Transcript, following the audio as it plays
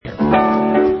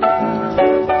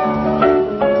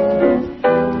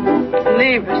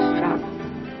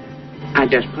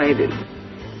play this.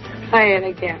 Play it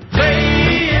again.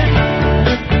 Play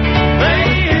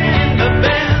in the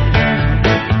band.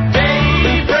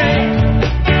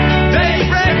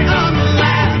 Daybreak on the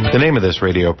land. The name of this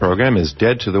radio program is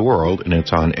Dead to the World, and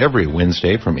it's on every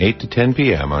Wednesday from 8 to 10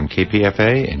 p.m. on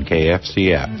KPFA and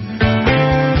KFCF.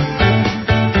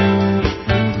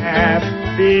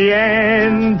 Happy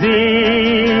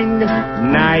ending,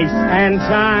 nice and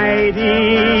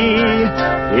tidy.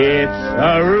 It's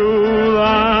a rule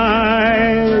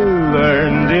I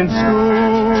learned in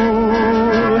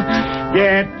school.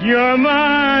 Get your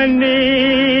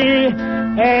money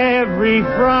every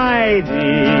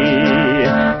Friday.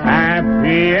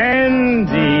 Happy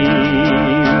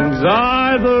endings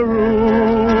are the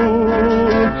rule.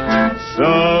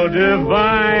 So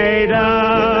divide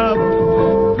up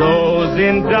those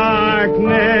in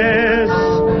darkness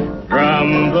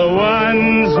from the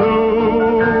ones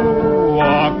who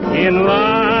walk in light.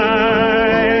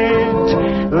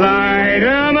 Light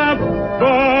 'em up,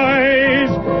 boys,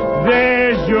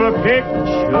 there's your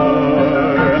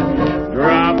picture.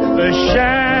 Drop the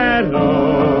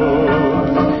shadows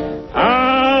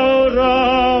out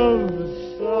of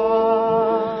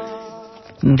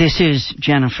sight. This is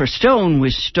Jennifer Stone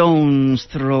with Stone's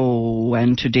Throw,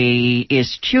 and today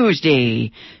is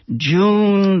Tuesday,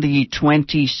 June the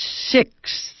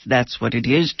 26th. That's what it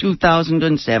is,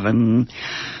 2007.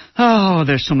 Oh,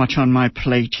 there's so much on my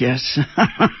plate, yes.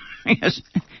 Yes.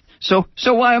 So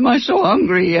why am I so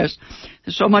hungry? Yes.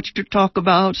 There's so much to talk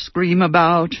about, scream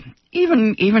about,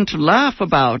 even to laugh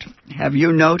about. Have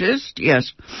you noticed?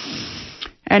 Yes.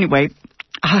 Anyway,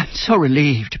 I'm so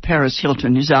relieved Paris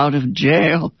Hilton is out of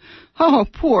jail. Oh,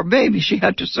 poor baby. She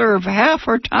had to serve half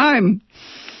her time.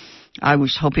 I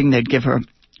was hoping they'd give her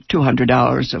 200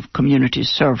 hours of community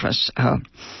service.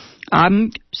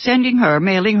 I'm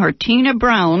mailing her Tina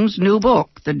Brown's new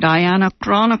book, The Diana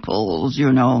Chronicles,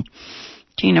 you know.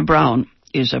 Tina Brown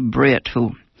is a Brit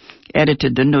who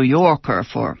edited The New Yorker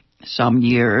for some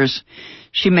years.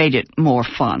 She made it more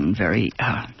fun, very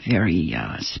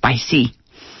spicy.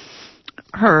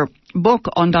 Her book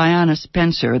on Diana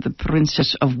Spencer, The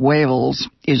Princess of Wales,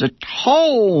 is a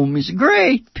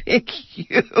great, big,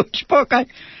 huge book. I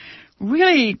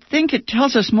really think it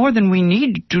tells us more than we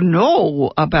need to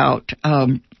know about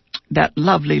that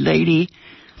lovely lady.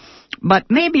 But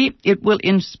maybe it will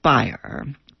inspire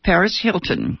Paris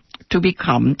Hilton to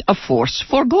become a force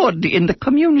for good in the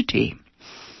community.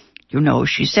 You know,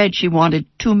 she said she wanted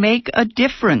to make a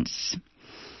difference.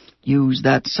 Use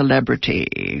that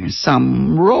celebrity,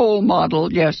 some role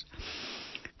model, yes.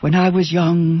 When I was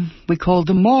young, we called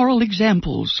them moral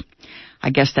examples. I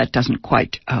guess that doesn't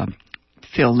quite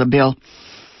fill the bill.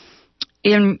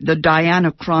 In the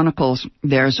Diana Chronicles,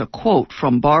 there's a quote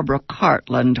from Barbara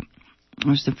Cartland. It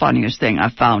was the funniest thing I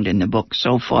found in the book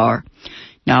so far.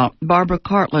 Now, Barbara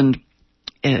Cartland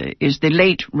is the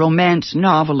late romance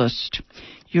novelist.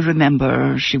 You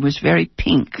remember, she was very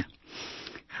pink.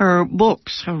 Her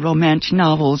books, her romance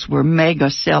novels, were mega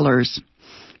sellers.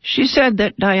 She said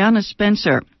that Diana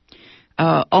Spencer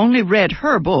only read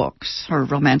her books, her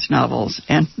romance novels,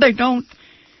 and they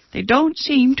don't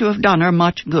seem to have done her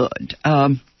much good.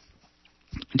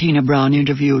 Tina Brown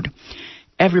interviewed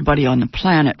everybody on the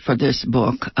planet for this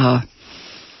book.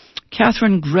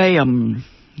 Catherine Graham,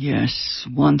 yes,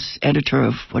 once editor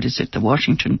of, the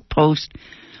Washington Post.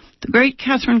 The great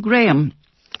Catherine Graham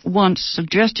once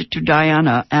suggested to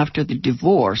Diana after the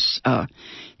divorce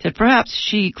that perhaps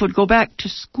she could go back to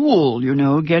school, you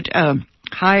know, get a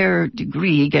higher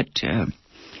degree, get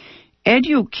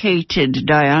educated.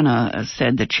 Diana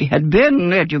said that she had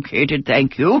been educated,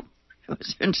 thank you. She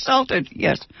was insulted,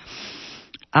 yes.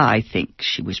 I think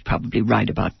she was probably right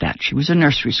about that. She was a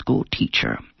nursery school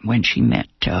teacher when she met,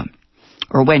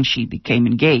 or when she became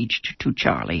engaged to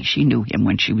Charlie. She knew him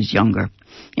when she was younger.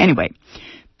 Anyway,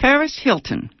 Paris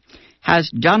Hilton has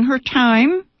done her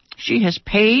time. She has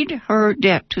paid her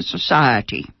debt to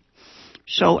society.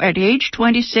 So at age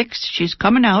 26, she's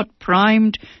coming out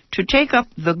primed to take up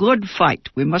the good fight.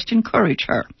 We must encourage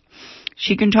her.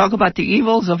 She can talk about the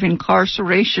evils of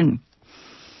incarceration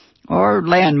or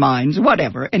landmines,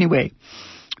 whatever. Anyway,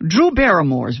 Drew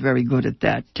Barrymore is very good at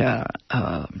that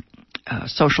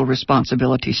social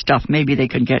responsibility stuff. Maybe they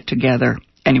can get together.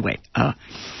 Anyway,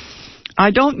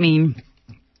 I don't mean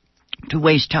to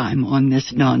waste time on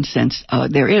this nonsense.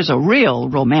 There is a real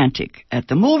romantic at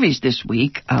the movies this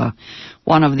week.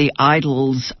 One of the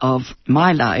idols of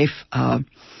my life, the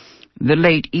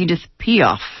late Edith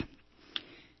Piaf.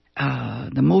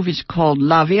 The movie's called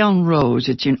La Vie en Rose.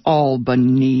 It's in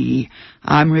Albany.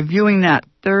 I'm reviewing that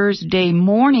Thursday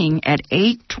morning at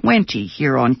 8:20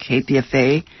 here on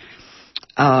KPFA.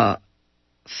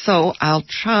 So I'll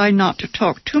try not to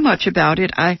talk too much about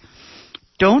it. I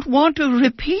don't want to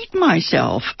repeat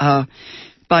myself.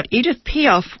 But Edith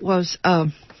Piaf was,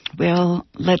 well,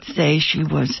 let's say she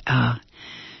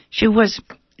was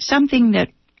something that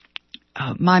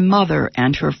my mother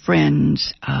and her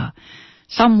friends,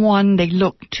 someone they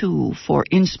looked to for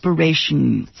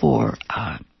inspiration, for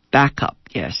backup,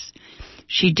 yes.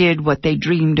 She did what they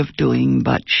dreamed of doing,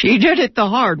 but she did it the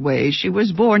hard way. She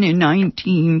was born in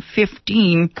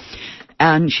 1915,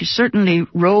 and she certainly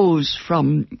rose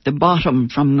from the bottom,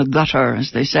 from the gutter,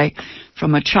 as they say,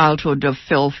 from a childhood of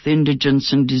filth,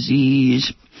 indigence, and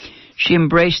disease. She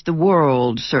embraced the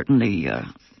world, certainly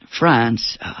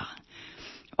France,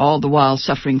 all the while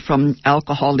suffering from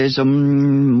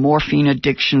alcoholism, morphine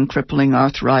addiction, crippling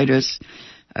arthritis,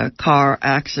 car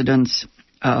accidents,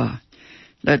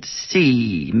 let's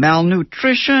see,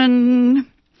 malnutrition,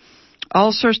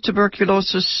 ulcers,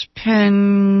 tuberculosis,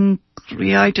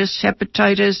 pancreatitis,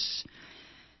 hepatitis,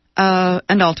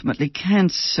 and ultimately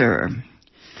cancer.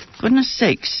 Goodness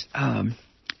sakes,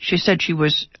 she said she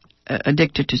was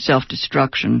addicted to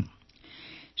self-destruction.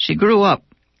 She grew up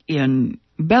in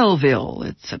Belleville.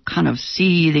 It's a kind of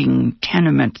seething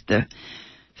tenement, the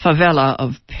favela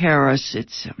of Paris.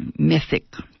 It's a mythic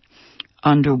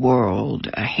underworld,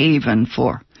 a haven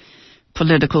for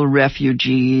political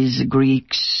refugees,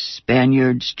 Greeks,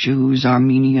 Spaniards, Jews,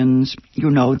 Armenians,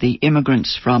 the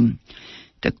immigrants from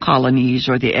the colonies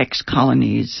or the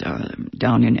ex-colonies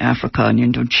down in Africa and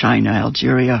Indochina,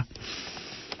 Algeria,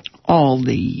 all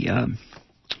the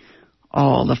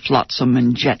flotsam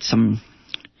and jetsam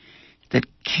that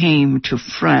came to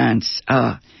France.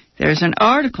 There's an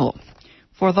article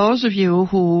for those of you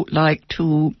who like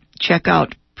to check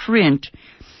out print,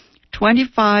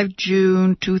 25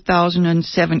 June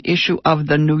 2007 issue of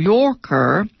The New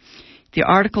Yorker. The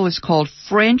article is called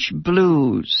French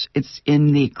Blues. It's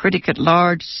in the Critic at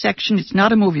Large section. It's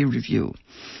not a movie review.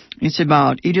 It's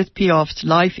about Edith Piaf's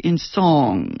life in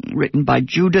song, written by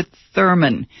Judith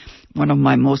Thurman, one of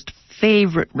my most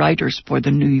favorite writers for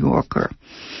The New Yorker.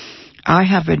 I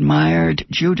have admired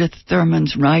Judith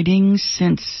Thurman's writings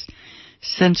since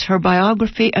her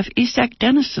biography of Isak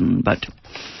Dinesen, but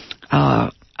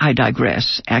I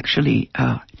digress. Actually,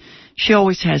 she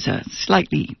always has a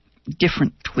slightly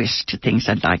different twist to things.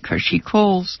 I like her. She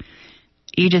calls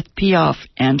Edith Piaf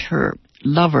and her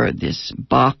lover, this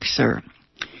boxer,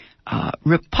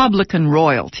 Republican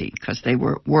royalty, because they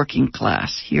were working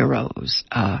class heroes.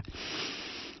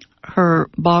 Her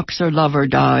boxer lover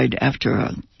died after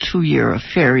a 2-year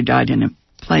affair. He died in a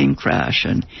plane crash,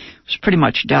 and it was pretty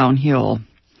much downhill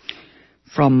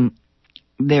from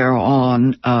there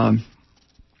on.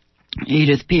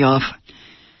 Edith Piaf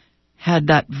had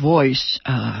that voice.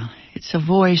 It's a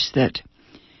voice that,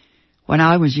 when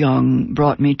I was young,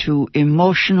 brought me to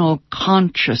emotional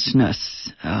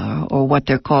consciousness, or what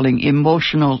they're calling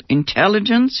emotional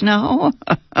intelligence now,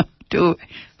 to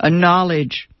a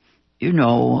knowledge,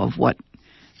 of what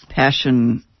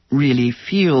passion really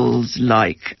feels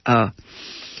like.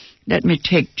 Let me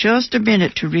take just a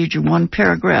minute to read you one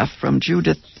paragraph from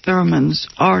Judith Thurman's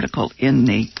article in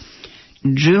the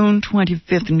June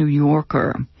 25th New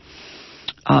Yorker.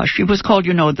 She was called,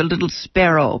 the Little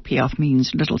Sparrow. Piaf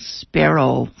means little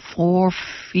sparrow, 4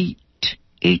 feet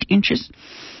 8 inches.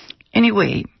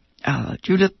 Anyway,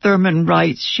 Judith Thurman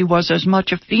writes, she was as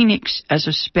much a phoenix as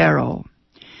a sparrow.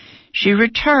 She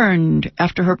returned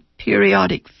after her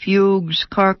periodic fugues,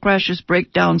 car crashes,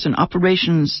 breakdowns, and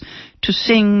operations to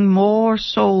sing more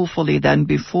soulfully than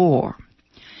before.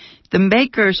 The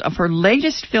makers of her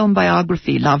latest film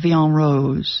biography, La Vie en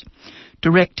Rose,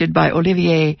 directed by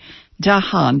Olivier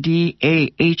Dahan,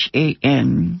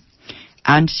 D-A-H-A-N,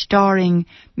 and starring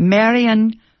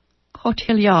Marion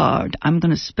Cotillard. I'm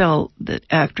going to spell the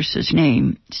actress's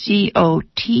name, C-O-T-I-L-L-A-R-D.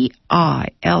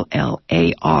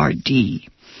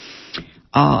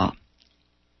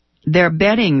 They're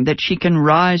betting that she can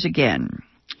rise again.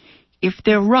 If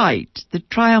they're right, the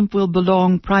triumph will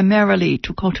belong primarily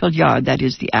to Cotillard, that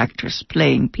is the actress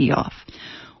playing Piaf,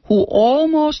 who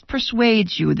almost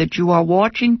persuades you that you are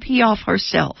watching Piaf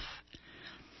herself.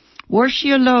 Were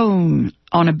she alone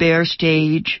on a bare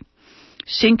stage,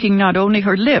 sinking not only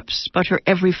her lips, but her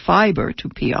every fiber to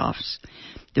Piaf's,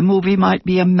 the movie might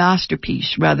be a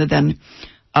masterpiece rather than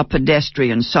a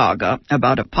pedestrian saga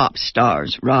about a pop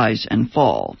star's rise and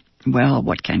fall. Well,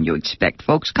 what can you expect,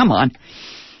 folks? Come on.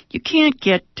 You can't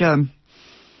get a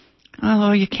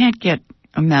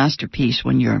masterpiece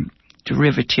when you're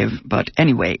derivative. But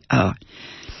anyway,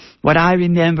 what I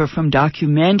remember from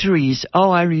documentaries,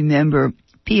 I remember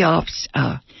Piaf's,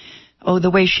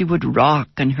 the way she would rock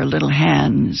and her little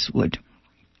hands would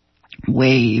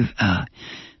wave,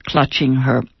 clutching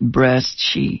her breast.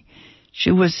 She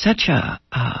was such a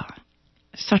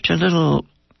little,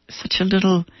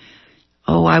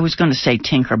 oh, I was going to say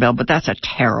Tinkerbell, but that's a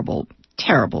terrible,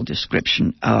 terrible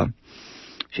description.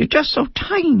 She's just so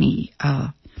tiny.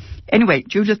 Anyway,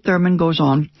 Judith Thurman goes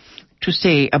on to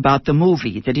say about the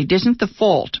movie that it isn't the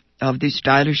fault of the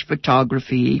stylish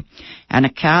photography and a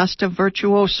cast of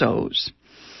virtuosos.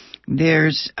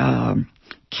 There's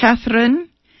Catherine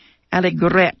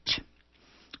Allegrette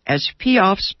as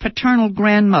Piaf's paternal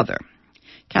grandmother.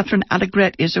 Catherine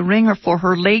Allegrette is a ringer for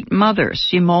her late mother,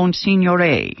 Simone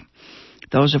Signoret.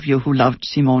 Those of you who loved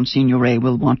Simone Signoret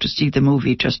will want to see the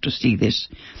movie just to see this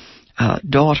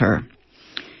daughter.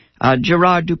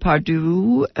 Gerard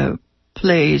Depardieu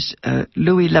plays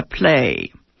Louis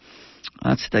Laplay.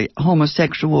 That's the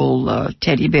homosexual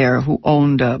teddy bear who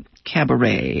owned a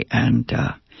cabaret and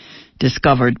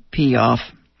discovered Piaf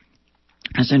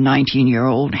as a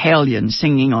 19-year-old hellion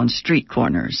singing on street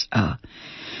corners.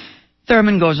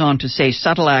 Thurman goes on to say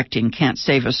subtle acting can't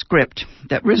save a script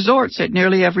that resorts at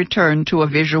nearly every turn to a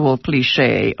visual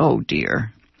cliché. Oh,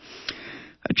 dear.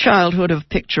 A childhood of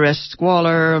picturesque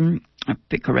squalor, a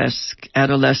picaresque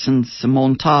adolescence, a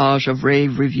montage of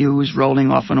rave reviews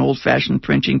rolling off an old-fashioned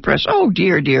printing press. Oh,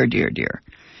 dear, dear, dear, dear.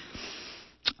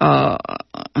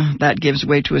 That gives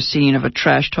way to a scene of a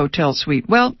trashed hotel suite.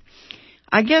 Well,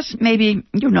 I guess maybe,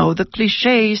 the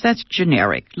clichés, that's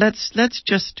generic. Let's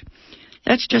just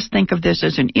think of this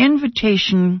as an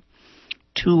invitation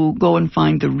to go and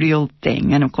find the real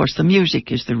thing. And, of course, the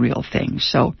music is the real thing.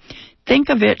 So think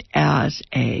of it as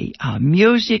a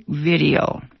music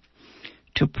video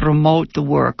to promote the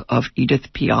work of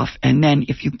Edith Piaf. And then,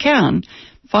 if you can,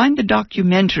 find the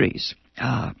documentaries.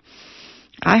 I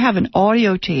have an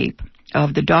audio tape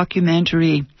of the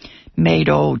documentary made,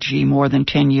 more than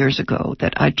 10 years ago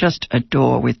that I just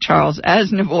adore, with Charles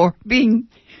Aznavour being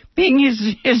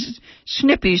his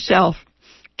snippy self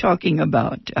talking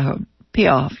about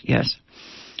Piaf. Yes,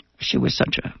 she was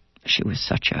such a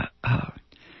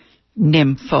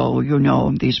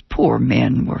nympho. These poor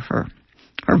men were her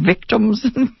victims.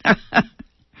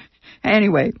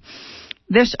 Anyway,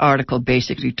 this article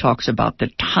basically talks about the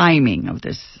timing of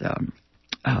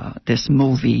this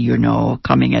movie,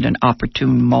 coming at an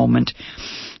opportune moment.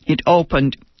 It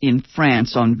opened in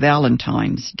France on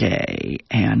Valentine's Day,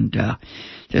 and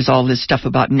there's all this stuff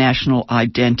about national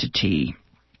identity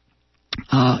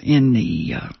in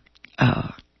the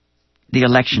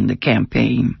election, the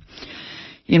campaign.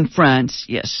 In France,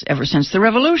 yes, ever since the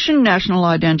revolution, national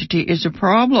identity is a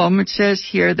problem. It says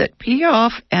here that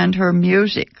Piaf and her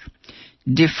music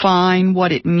define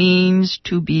what it means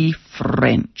to be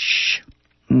French.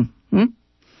 Mm-hmm.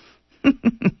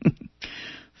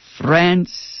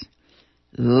 France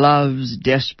loves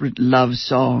desperate love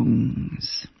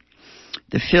songs.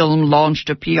 The film launched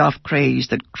a Piaf craze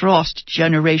that crossed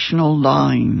generational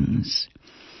lines.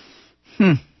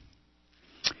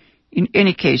 In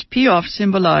any case, Piaf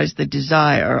symbolized the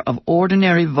desire of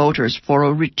ordinary voters for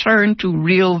a return to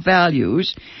real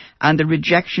values and the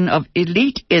rejection of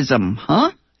elitism,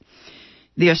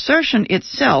 The assertion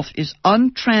itself is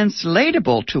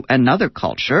untranslatable to another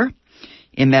culture.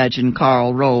 Imagine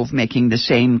Karl Rove making the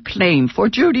same claim for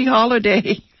Judy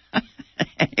Holliday.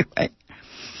 Anyway,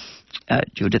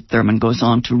 Judith Thurman goes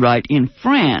on to write, in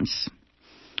France,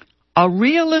 a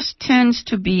realist tends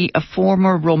to be a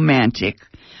former romantic,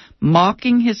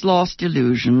 mocking his lost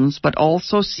illusions, but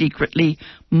also secretly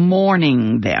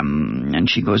mourning them. And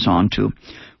she goes on to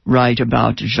write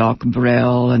about Jacques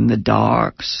Brel and the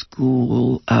dark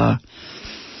school.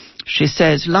 She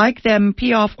says, like them,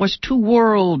 Piaf was too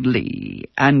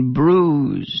worldly and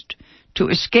bruised to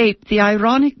escape the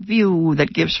ironic view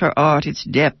that gives her art its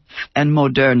depth and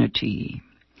modernity.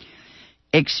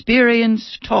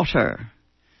 Experience taught her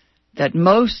that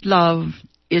most love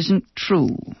isn't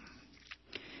true.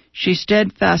 She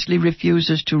steadfastly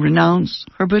refuses to renounce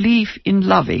her belief in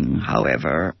loving,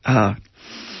 however.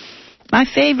 My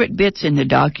favorite bits in the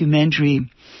documentary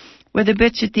were the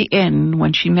bits at the end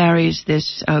when she marries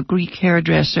this Greek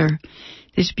hairdresser,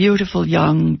 this beautiful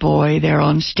young boy. They're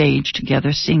on stage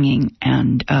together singing,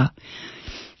 and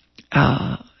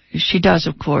she does,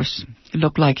 of course,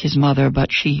 look like his mother, but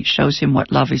she shows him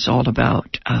what love is all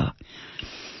about.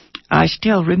 I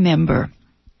still remember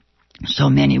so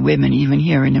many women, even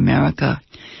here in America,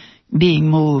 being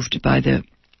moved by the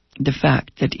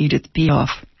fact that Edith Piaf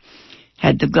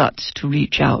had the guts to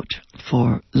reach out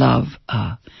for love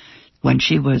when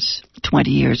she was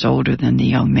 20 years older than the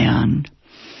young man.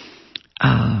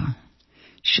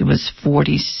 She was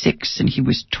 46 and he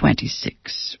was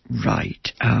 26.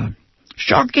 Right.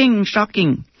 Shocking.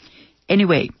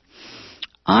 Anyway,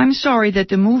 I'm sorry that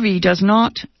the movie does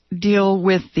not deal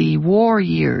with the war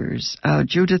years.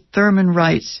 Judith Thurman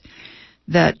writes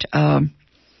that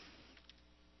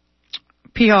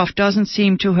Piaf doesn't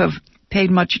seem to have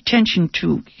paid much attention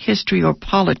to history or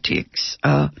politics,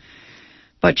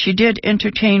 but she did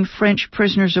entertain French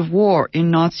prisoners of war in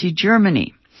Nazi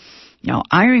Germany. Now,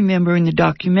 I remember in the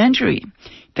documentary,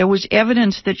 there was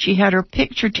evidence that she had her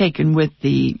picture taken with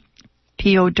the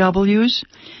POWs.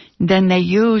 Then they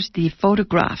used the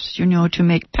photographs, to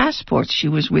make passports. She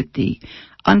was with the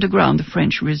underground, the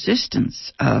French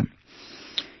resistance.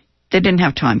 They didn't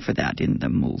have time for that in the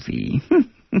movie.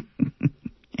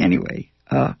 Anyway,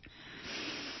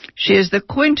 she is the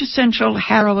quintessential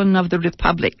heroine of the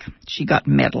Republic. She got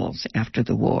medals after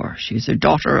the war. She's a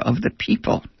daughter of the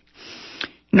people.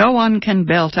 No one can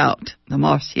belt out the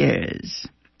Marseillaise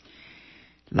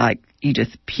like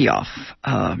Edith Piaf.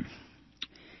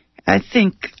 I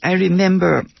think I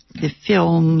remember the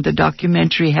film, the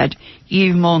documentary had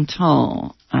Yves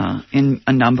Montand in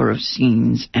a number of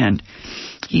scenes, and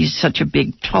he's such a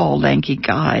big, tall, lanky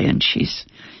guy, and she's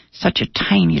such a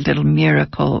tiny little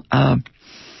miracle.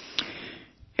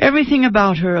 Everything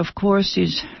about her, of course,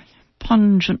 is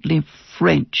pungently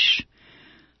French,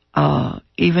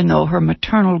 even though her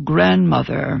maternal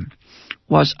grandmother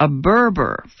was a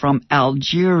Berber from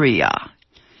Algeria.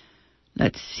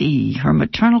 Let's see, her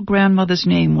maternal grandmother's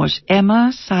name was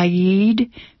Emma Said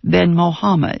Ben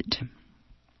Mohammed.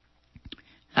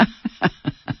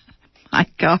 My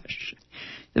gosh.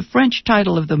 The French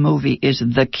title of the movie is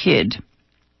The Kid.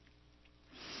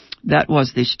 That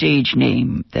was the stage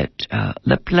name that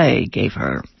Le Play gave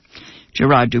her.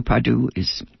 Gerard Depardieu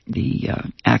is the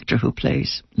actor who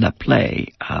plays Le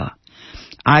Play.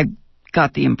 I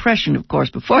got the impression, of course,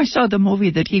 before I saw the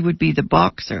movie that he would be the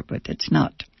boxer, but it's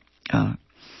not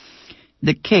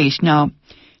the case. Now,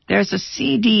 there's a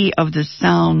CD of the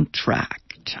soundtrack.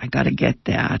 I got to get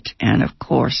that. And, of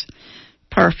course,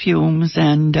 perfumes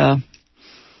and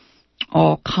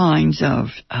all kinds of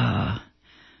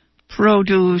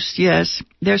produce. Yes,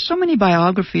 there's so many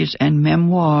biographies and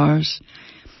memoirs.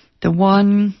 The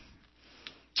one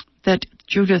that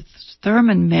Judith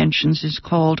Thurman mentions is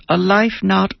called A Life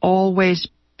Not Always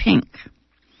Pink.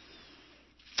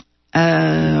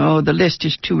 The list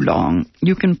is too long.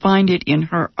 You can find it in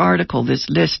her article, this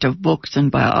list of books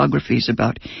and biographies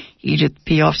about Edith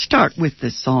Piaf. Start with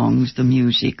the songs, the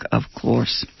music, of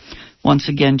course. Once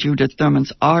again, Judith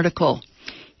Thurman's article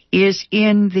is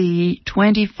in the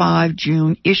 25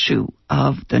 June issue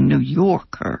of The New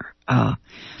Yorker.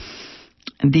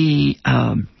 The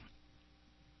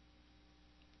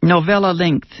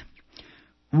novella-length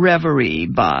Reverie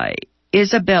by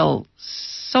Isabel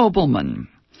Sobelman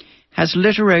has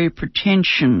literary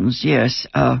pretensions, yes.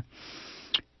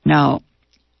 Now,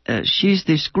 she's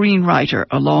the screenwriter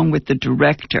along with the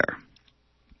director.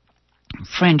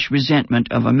 French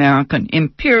resentment of American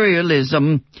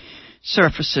imperialism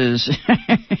surfaces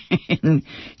in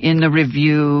the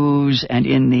reviews and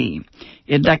in the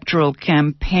electoral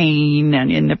campaign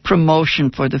and in the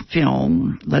promotion for the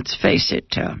film. Let's face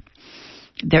it,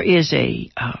 there is a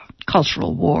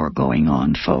cultural war going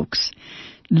on, folks.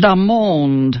 Le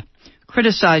Monde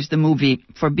criticized the movie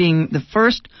for being the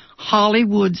first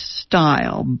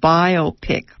Hollywood-style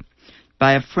biopic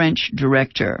by a French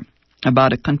director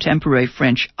about a contemporary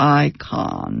French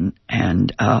icon,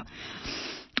 and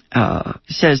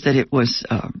says that it was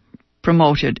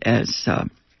promoted as,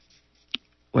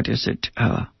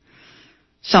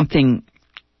 something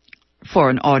for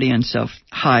an audience of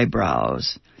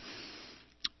highbrows.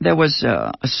 There was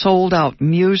a sold-out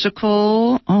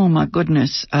musical. Oh, my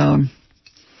goodness.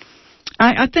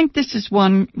 I think this is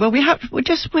one. Well, we have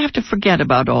to forget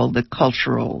about all the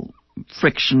cultural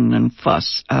friction and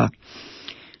fuss.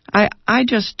 I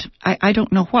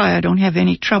don't know why I don't have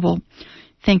any trouble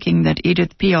thinking that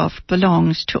Edith Piaf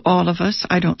belongs to all of us.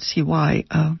 I don't see why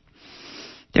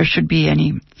there should be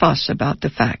any fuss about the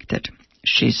fact that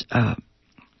she's a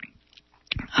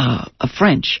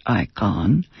French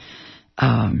icon.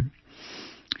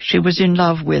 She was in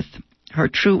love with her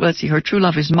true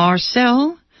love is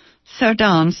Marcel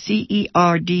Cerdan,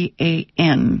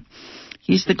 Cerdan.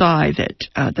 He's the guy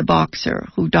that, the boxer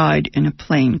who died in a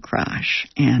plane crash.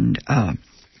 And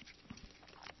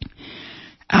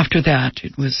after that,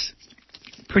 it was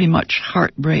pretty much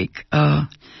heartbreak.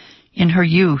 In her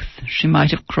youth, she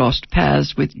might have crossed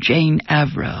paths with Jane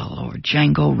Avril or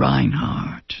Django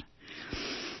Reinhardt.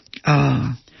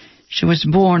 She was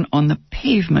born on the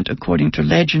pavement, according to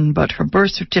legend, but her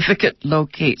birth certificate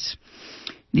locates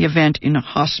the event in a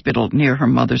hospital near her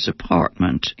mother's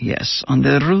apartment. Yes, on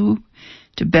the Rue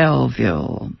de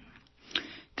Belleville.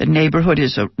 The neighborhood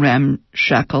is a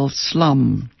ramshackle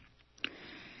slum.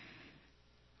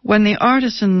 When the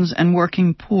artisans and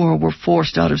working poor were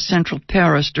forced out of central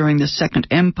Paris during the Second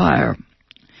Empire,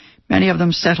 many of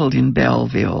them settled in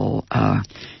Belleville.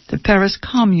 The Paris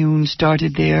Commune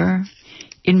started there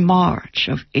in March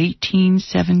of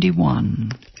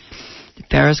 1871. The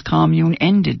Paris Commune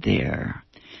ended there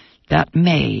that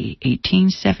May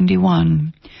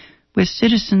 1871 with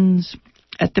citizens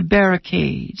at the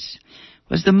barricades.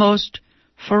 Was the most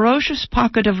ferocious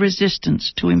pocket of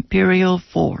resistance to imperial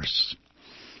force.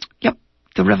 Yep,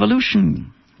 the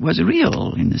revolution was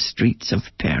real in the streets of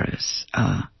Paris.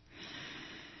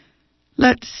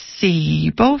 Let's see.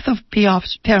 Both of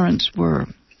Piaf's parents were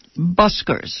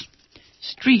buskers,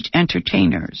 street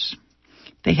entertainers.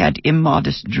 They had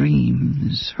immodest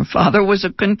dreams. Her father was a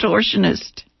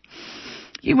contortionist.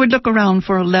 He would look around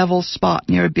for a level spot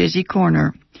near a busy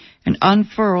corner and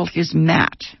unfurl his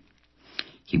mat.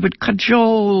 He would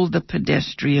cajole the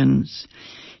pedestrians.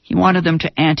 He wanted them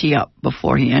to ante up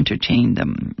before he entertained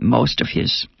them. Most of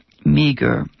his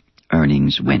meager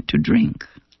earnings went to drink.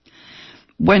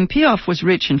 When Piaf was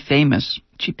rich and famous,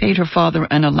 she paid her father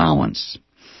an allowance.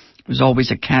 It was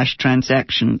always a cash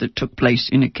transaction that took place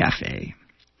in a cafe.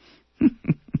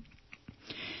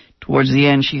 Towards the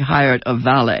end, she hired a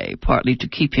valet, partly to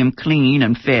keep him clean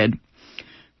and fed,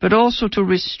 but also to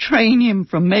restrain him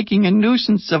from making a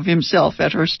nuisance of himself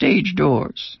at her stage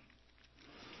doors.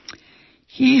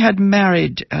 He had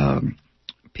married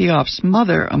Piaf's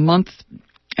mother a month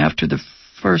after the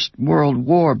First World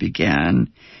War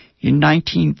began in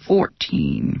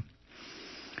 1914.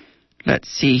 Let's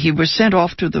see, he was sent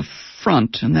off to the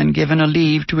front and then given a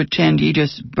leave to attend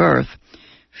Edith's birth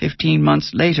 15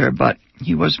 months later, but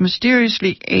he was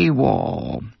mysteriously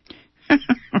AWOL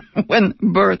when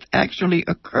birth actually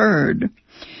occurred.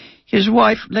 His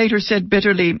wife later said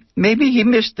bitterly, maybe he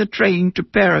missed the train to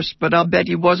Paris, but I'll bet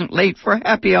he wasn't late for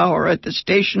happy hour at the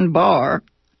station bar.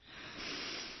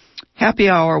 Happy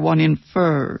hour, one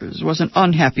infers, was an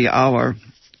unhappy hour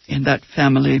in that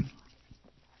family.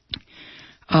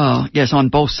 Yes, on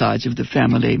both sides of the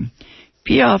family.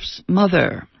 Piaf's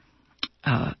mother,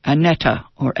 Anita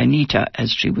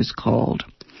as she was called,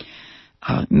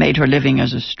 made her living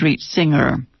as a street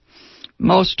singer.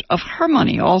 Most of her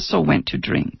money also went to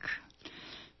drink.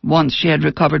 Once she had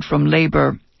recovered from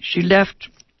labor, she left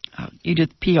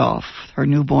Edith Piaf, her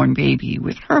newborn baby,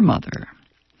 with her mother.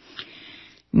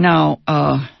 Now,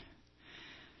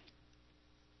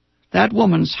 that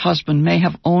woman's husband may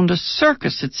have owned a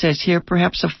circus, it says here,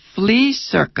 perhaps a flea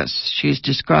circus. She is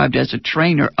described as a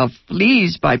trainer of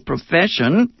fleas by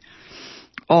profession,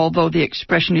 although the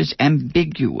expression is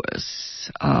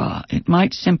ambiguous. It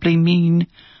might simply mean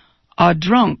a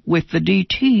drunk with the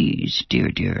DTs,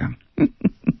 dear.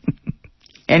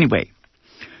 Anyway,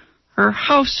 her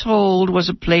household was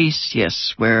a place,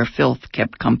 yes, where filth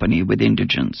kept company with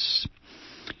indigence.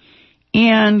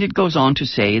 And it goes on to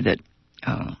say that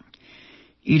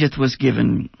Edith was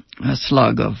given a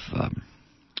slug of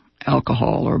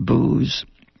alcohol or booze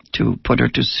to put her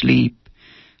to sleep.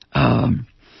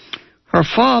 Her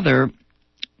father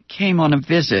came on a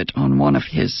visit on one of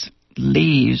his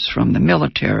leaves from the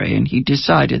military, and he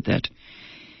decided that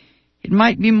it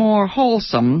might be more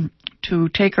wholesome to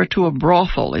take her to a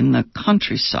brothel in the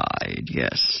countryside,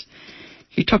 yes.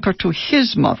 He took her to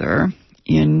his mother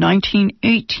in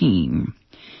 1918.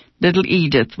 Little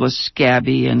Edith was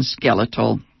scabby and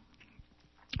skeletal.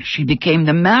 She became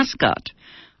the mascot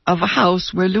of a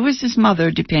house where Louis's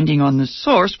mother, depending on the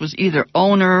source, was either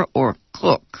owner or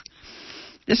cook.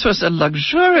 This was a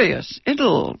luxurious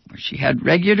idyll where she had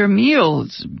regular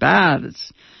meals,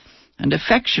 baths, and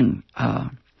affection.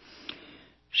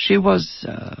 She was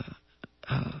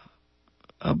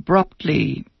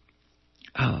abruptly...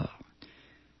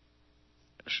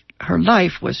 her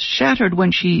life was shattered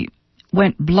when she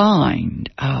went blind.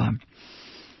 I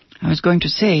was going to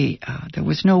say there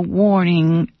was no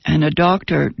warning, and a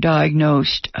doctor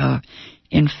diagnosed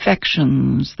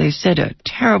infections. They said a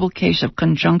terrible case of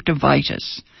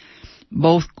conjunctivitis.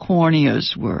 Both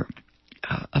corneas were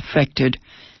affected.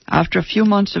 After a few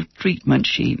months of treatment,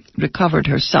 she recovered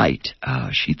her sight.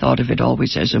 She thought of it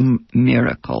always as a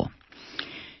miracle.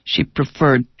 She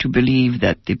preferred to believe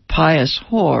that the pious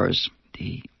whores,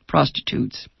 the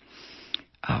prostitutes,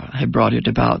 had brought it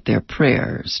about, their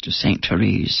prayers to St.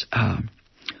 Therese. And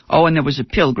there was a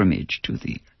pilgrimage to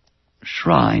the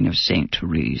shrine of St.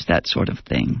 Therese, that sort of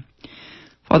thing.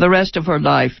 For the rest of her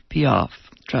life, Piaf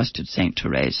trusted St.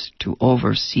 Therese to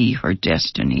oversee her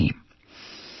destiny.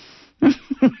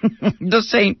 The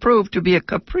saint proved to be a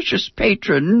capricious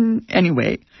patron.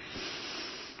 Anyway,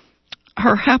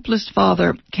 her hapless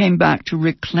father came back to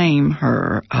reclaim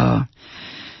her.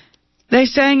 They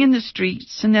sang in the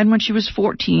streets, and then when she was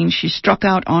 14, she struck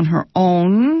out on her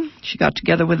own. She got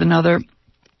together with another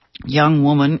young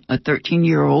woman, a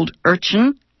 13-year-old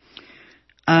urchin,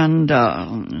 and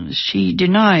she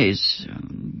denies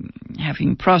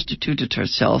having prostituted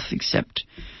herself, except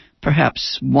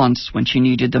perhaps once when she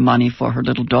needed the money for her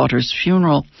little daughter's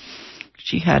funeral.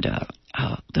 She had a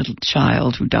little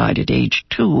child who died at age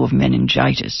 2 of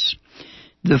meningitis,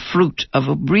 the fruit of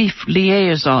a brief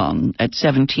liaison at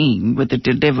 17 with a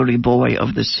delivery boy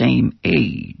of the same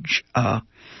age.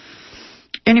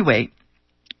 Anyway,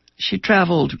 she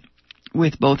traveled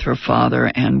with both her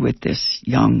father and with this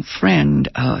young friend,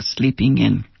 sleeping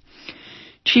in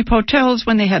cheap hotels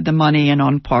when they had the money and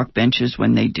on park benches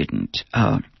when they didn't.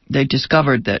 They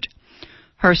discovered that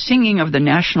her singing of the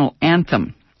national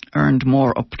anthem earned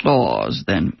more applause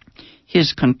than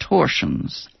his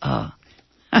contortions.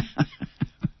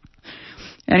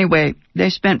 Anyway, they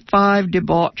spent 5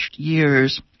 debauched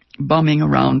years bumming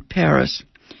around Paris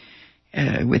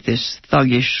with this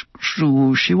thuggish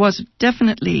shrew. She was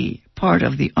definitely part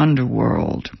of the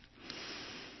underworld.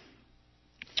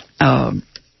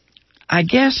 I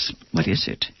guess, what is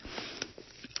it?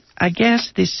 I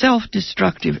guess the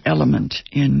self-destructive element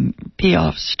in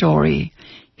Piaf's story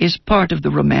is part of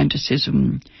the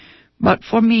romanticism. But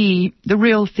for me, the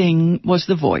real thing was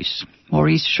the voice.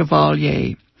 Maurice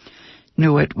Chevalier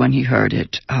knew it when he heard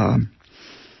it.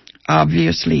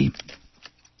 Obviously,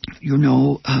 you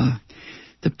know,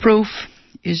 the proof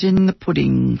is in the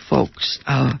pudding, folks.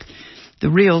 The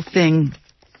real thing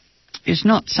is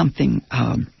not something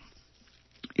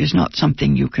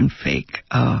you can fake.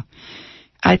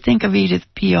 I think of Edith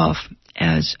Piaf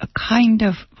as a kind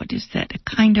of, what is that?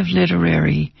 A kind of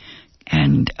literary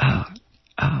and a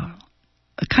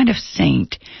kind of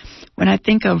saint. When I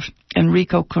think of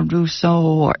Enrico Caruso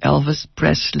or Elvis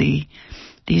Presley,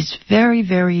 these very,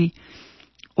 very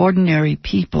ordinary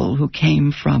people who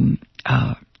came from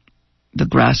the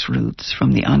grassroots,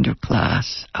 from the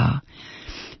underclass,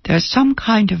 there's some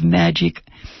kind of magic.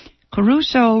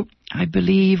 Caruso, I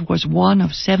believe, was one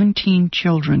of 17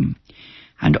 children,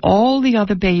 and all the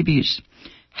other babies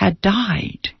had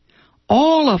died,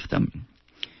 all of them,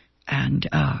 and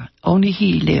only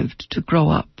he lived to grow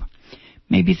up.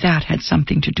 Maybe that had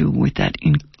something to do with that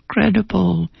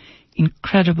incredible,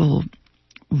 incredible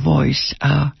voice.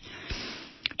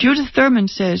 Judith Thurman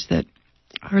says that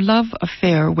her love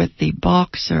affair with the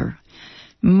boxer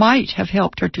might have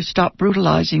helped her to stop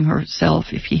brutalizing herself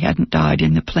if he hadn't died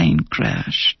in the plane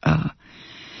crash.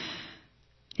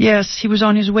 Yes, he was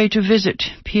on his way to visit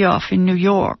Piaf in New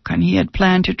York, and he had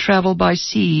planned to travel by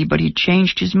sea, but he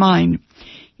changed his mind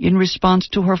in response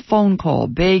to her phone call,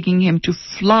 begging him to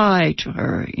fly to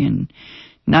her in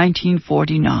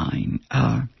 1949.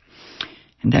 And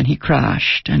then he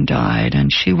crashed and died,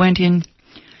 and she went in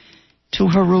to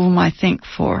her room, I think,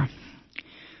 for,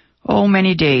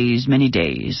 many days,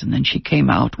 and then she came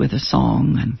out with a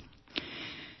song,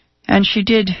 and she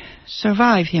did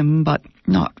survive him, but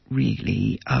not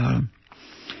really.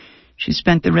 She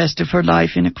spent the rest of her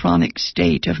life in a chronic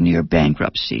state of near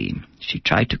bankruptcy. She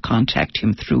tried to contact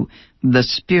him through the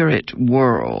spirit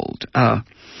world.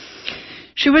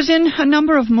 She was in a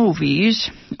number of movies.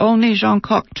 Only Jean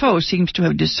Cocteau seems to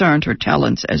have discerned her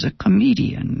talents as a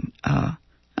comedian.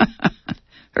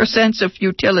 Her sense of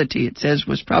futility, it says,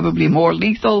 was probably more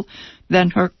lethal than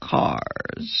her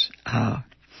cars.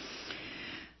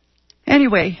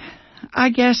 Anyway, I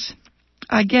guess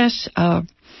I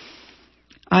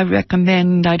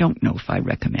recommend, I don't know if I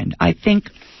recommend, I think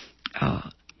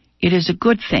it is a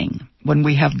good thing when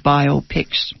we have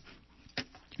biopics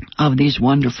of these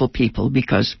wonderful people,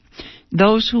 because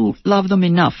those who love them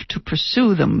enough to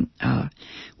pursue them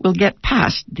will get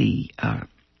past the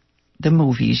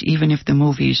movies, even if the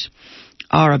movies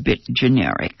are a bit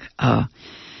generic. I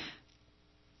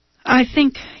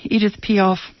think Edith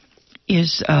Piaf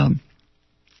is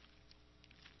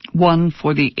one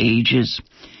for the ages.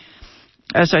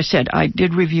 As I said, I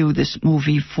did review this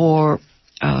movie for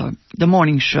the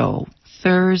morning show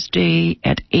Thursday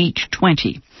at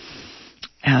 8:20,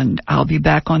 and I'll be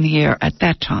back on the air at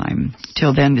that time.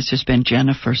 Till then, this has been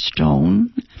Jennifer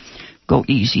Stone. Go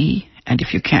easy, and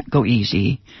if you can't go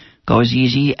easy, go as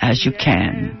easy as you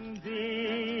can.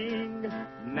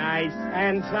 Nice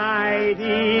and tidy,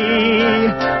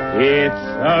 it's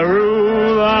a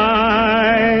rule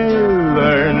I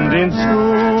learned in school.